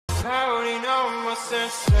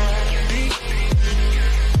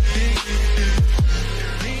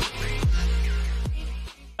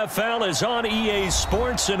Foul is on EA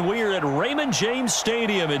Sports, and we're at Raymond James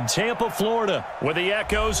Stadium in Tampa, Florida. With the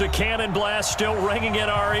echoes of cannon blast still ringing in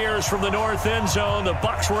our ears from the north end zone, the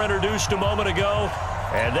Bucs were introduced a moment ago,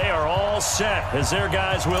 and they are all set as their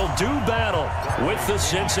guys will do battle with the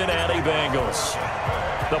Cincinnati Bengals.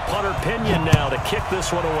 The punter Pinion now to kick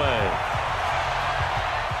this one away.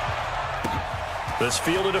 This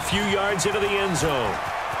fielded a few yards into the end zone.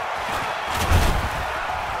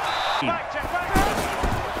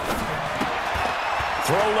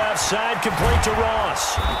 Throw left side, complete to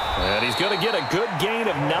Ross. And he's going to get a good gain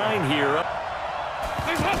of 9 here.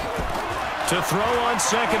 To throw on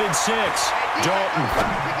 2nd and 6. Dalton.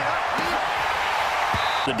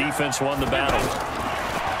 The defense won the battle.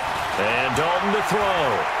 And Dalton to throw.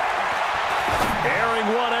 Airing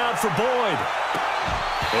one out for Boyd.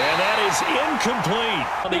 And that is incomplete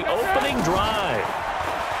on the opening drive.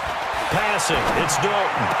 Passing, it's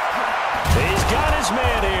Dalton. He's got his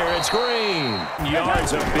man here. It's Green.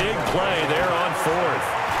 Yards, a big play there on 4th.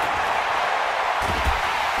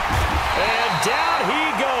 And down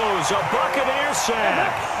he goes. A Buccaneer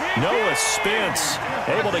sack. Noah Spence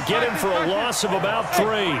able to get him for a loss of about 3.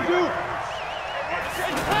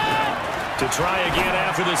 To try again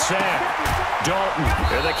after the sack. Dalton,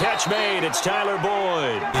 and the catch made. It's Tyler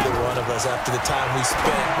Boyd. Either one of us, after the time we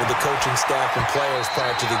spent with the coaching staff and players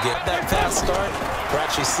prior to the game. That fast start, we're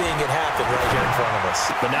actually seeing it happen right here in front of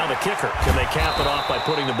us. But now the kicker. Can they cap it off by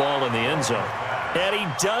putting the ball in the end zone? And he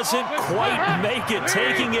doesn't quite make it,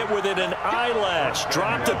 taking it within an eyelash.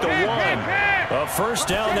 Dropped at the 1. A first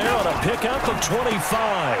down there on a pickup of 25.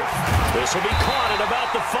 This will be caught at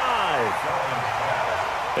about the 5.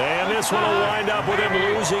 And this one will wind up with him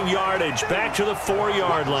losing yardage back to the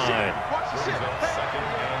 4-yard line.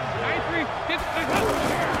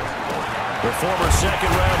 The former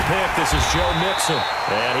second-round pick, this is Joe Mixon.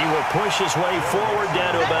 And he will push his way forward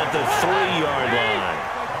down to about the 3-yard line.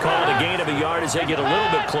 Called a gain of a yard as they get a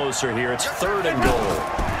little bit closer here. It's 3rd and goal.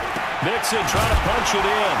 Mixon trying to punch it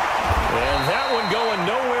in. And that one going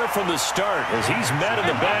nowhere from the start as he's met in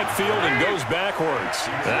the backfield and goes backwards.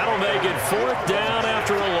 That'll make it 4th down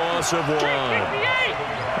after a loss of 1.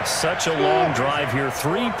 Such a long drive here.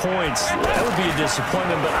 3 points. That would be a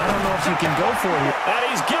disappointment, but I don't know if you can go for it here. And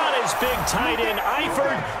he's got his big tight end,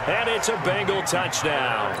 Eifert, and it's a Bengal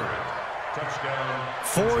touchdown.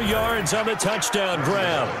 4 yards on the touchdown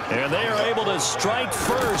grab. And they are able to strike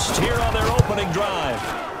first here on their opening drive.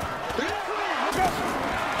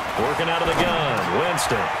 Working out of the gun,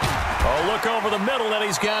 Winston. Oh, look over the middle, and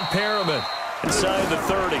he's got Perriman inside the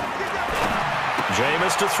 30.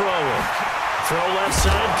 Jameis to throw it. Throw left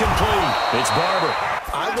side, complete. It's Barber.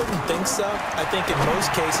 I wouldn't think so. I think in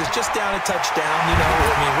most cases, just down a touchdown, you know,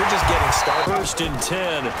 I mean, we're just getting started. 1st and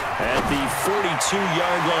 10 at the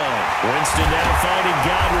 42-yard line. Winston now finding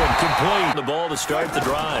Godwin, complete. The ball to start the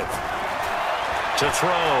drive. To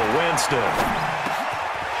throw, Winston.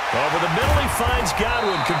 Over the middle, he finds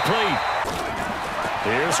Godwin, complete.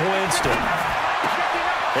 Here's Winston.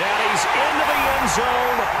 And he's into the end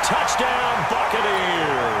zone. Touchdown,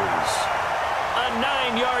 Buccaneers. A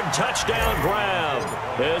 9-yard touchdown grab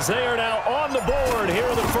as they are now on the board here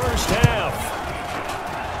in the first half.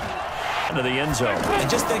 Into the end zone. And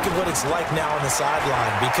just think of what it's like now on the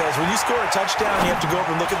sideline, because when you score a touchdown, you have to go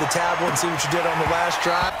over and look at the tablet and see what you did on the last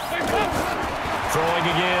drive. Throwing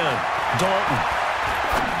again. Dalton.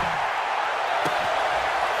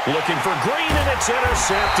 Looking for Green, and it's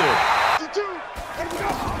intercepted.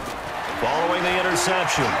 Following the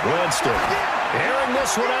interception, Winston airing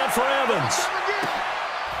this one out for Evans.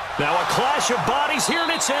 Now a clash of bodies here,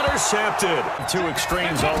 and it's intercepted. 2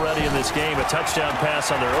 extremes already in this game. A touchdown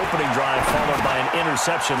pass on their opening drive, followed by an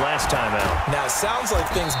interception last time out. Now, it sounds like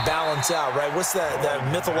things balance out, right? What's that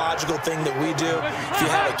mythological thing that we do? If you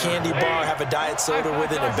have a candy bar, have a diet soda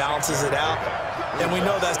with it, it balances it out. And we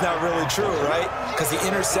know that's not really true, right? Because the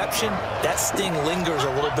interception, that sting lingers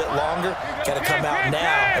a little bit longer. Got to come out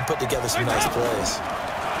now and put together some nice plays.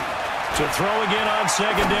 To throw again on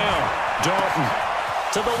 2nd down. Dalton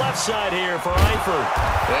to the left side here for Eifert.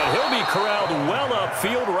 And he'll be corralled well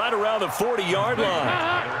upfield right around the 40-yard line.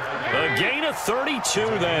 A gain of 32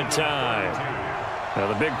 that time.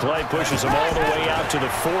 Now the big play pushes him all the way out to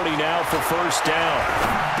the 40 now for first down.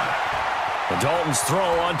 Dalton's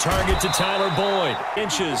throw on target to Tyler Boyd.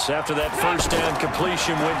 Inches after that first down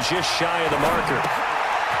completion went just shy of the marker.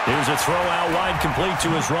 Here's a throw out wide, complete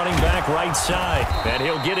to his running back right side. And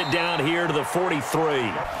he'll get it down here to the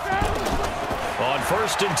 43. On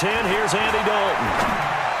 1st and 10, here's Andy Dalton.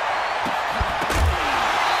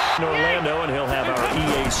 in Orlando, and he'll have our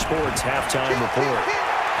EA Sports halftime report.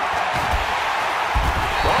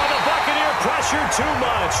 Oh, the Buccaneer pressure too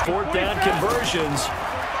much. Fourth down conversions.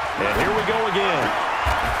 And here we go again.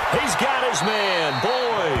 He's got his man,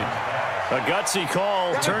 Boyd. A gutsy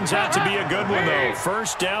call. Turns out to be a good one, though.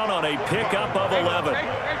 First down on a pickup of 11.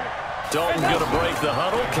 Dalton going to break the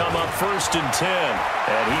huddle, come up 1st and 10.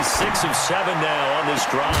 And he's 6 of 7 now on this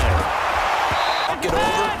drive. Get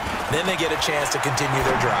over, then they get a chance to continue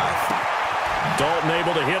their drive. Dalton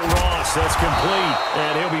able to hit Ross. That's complete.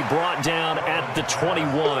 And he'll be brought down at the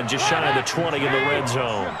 21, just shy of the 20 in the red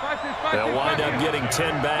zone. They'll wind up getting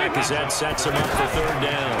 10 back as that sets them up for 3rd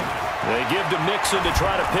down. They give to Mixon to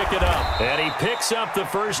try to pick it up. And he picks up the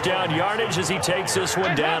first down yardage as he takes this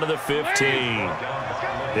one down to the 15.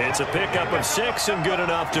 It's a pickup of 6 and good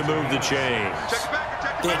enough to move the chains.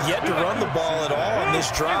 They had yet to run the ball at all on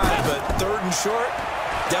this drive, but 3rd and short,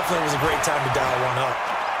 definitely was a great time to dial one up.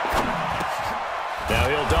 Now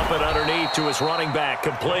he'll dump it underneath to his running back,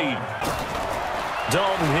 complete.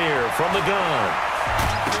 Dalton here from the gun.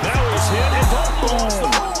 Now he's hit and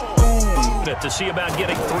to see about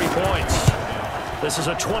getting 3 points. This is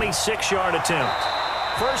a 26-yard attempt.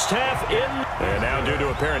 First half in. And now due to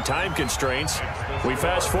apparent time constraints, we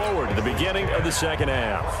fast forward to the beginning of the second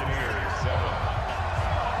half.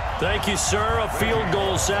 Thank you, sir. A field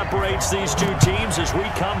goal separates these two teams as we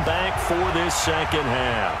come back for this second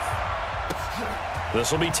half.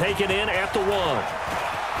 This will be taken in at the 1.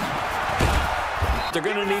 They're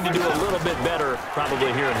going to need to do a little bit better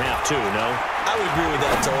probably here in half 2, no? I would agree with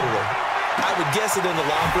that totally. I would guess it in the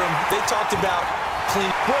locker room. They talked about clean.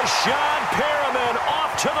 Rashawn Perriman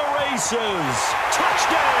off to the races.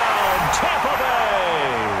 Touchdown, Tampa Bay.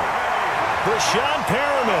 Rashawn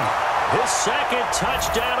Perriman, his 2nd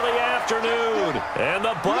touchdown of the afternoon. And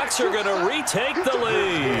the Bucs are going to retake the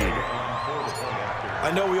lead. I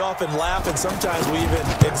know we often laugh, and sometimes we even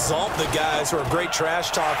exalt the guys who are great trash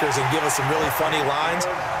talkers and give us some really funny lines.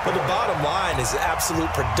 But the bottom line is absolute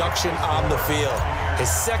production on the field. His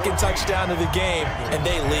 2nd touchdown of the game, and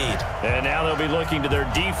they lead. And now they'll be looking to their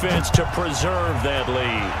defense to preserve that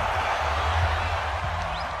lead.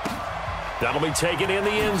 That'll be taken in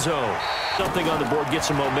the end zone. Something on the board, get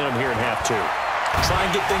some momentum here in half 2. Try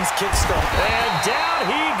and get things kick-started. And down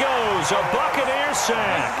he goes, a Buccaneer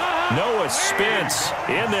sack. Noah Spence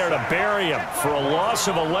in there to bury him for a loss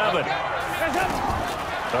of 11.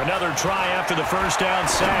 Another try after the first down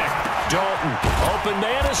sack. Dalton, open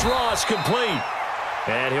man is Ross, complete.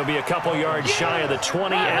 And he'll be a couple yards shy of the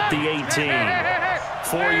 20 at the 18.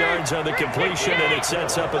 4 yards on the completion, and it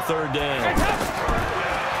sets up a 3rd down.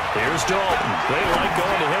 Here's Dalton. They like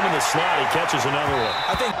going to him in the slot. He catches another one.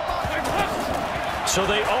 So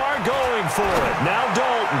they are going for it. Now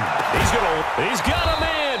Dalton. He's got a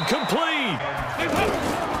man. Complete.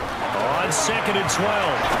 On 2nd and 12.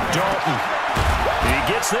 Dalton.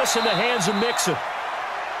 He gets this in the hands of Mixon.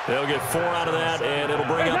 They'll get 4 out of that, and it'll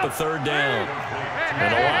bring up a 3rd down.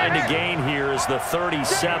 And the line to gain here is the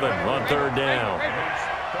 37 on 3rd down.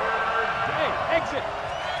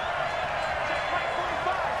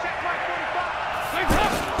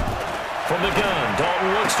 From the gun,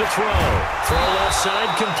 Dalton looks to throw. Throw left side,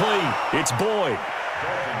 complete. It's Boyd.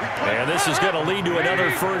 And this is going to lead to another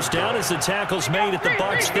first down as the tackle's made at the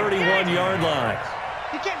Bucs' 31-yard line.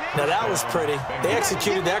 Now that was pretty. They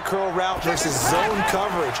executed that curl route versus zone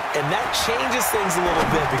coverage, and that changes things a little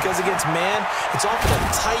bit because against man, it's often a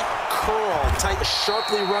tight curl, tight,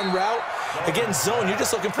 sharply run route. Against zone, you're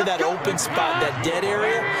just looking for that open spot, that dead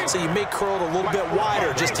area, so you may curl it a little bit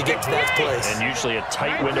wider just to get to that place. And usually a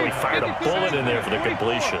tight window. He fired a bullet in there for the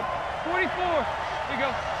completion. 44. There you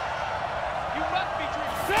go. You must be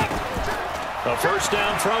true. A first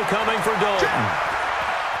down throw coming for Dalton.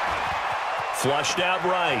 Flushed out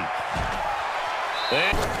right.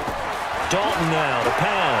 And Dalton now to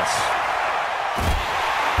pass.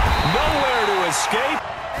 Nowhere to escape.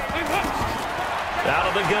 Out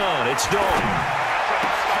of the gun, it's Dalton.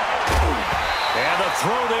 And the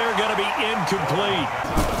throw there going to be incomplete.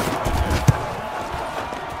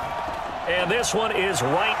 And this one is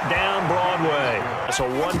right down Broadway. It's a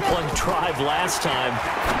one-play drive last time.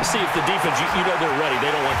 See if the defense, you know they're ready.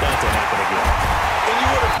 They don't want that to happen again. And you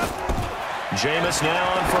would have. Jameis now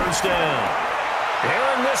on first down.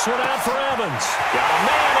 Airing this one out for Evans. Got a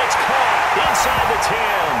man, it's caught inside the 10.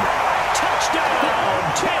 Touchdown,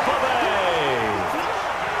 Tampa Bay.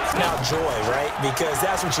 Now joy, right? Because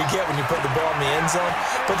that's what you get when you put the ball in the end zone.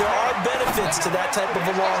 But there are benefits to that type of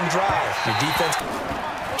a long drive. Your defense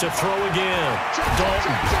to throw again.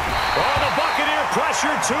 Dalton. Oh, the Buccaneer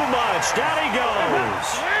pressure too much. Down he goes.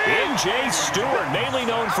 N.J. Stewart, mainly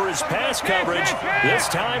known for his pass coverage, this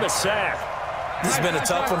time a sack. This has been a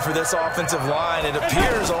tough one for this offensive line. It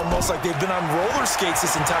appears almost like they've been on roller skates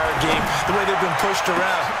this entire game, the way they've been pushed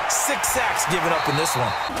around. 6 sacks given up in this one.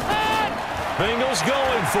 Bengals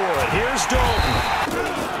going for it. Here's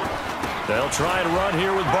Dalton. They'll try to run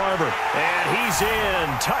here with Barber. And he's in.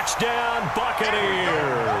 Touchdown,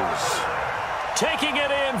 Buccaneers. Taking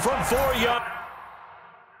it in from 4 yards.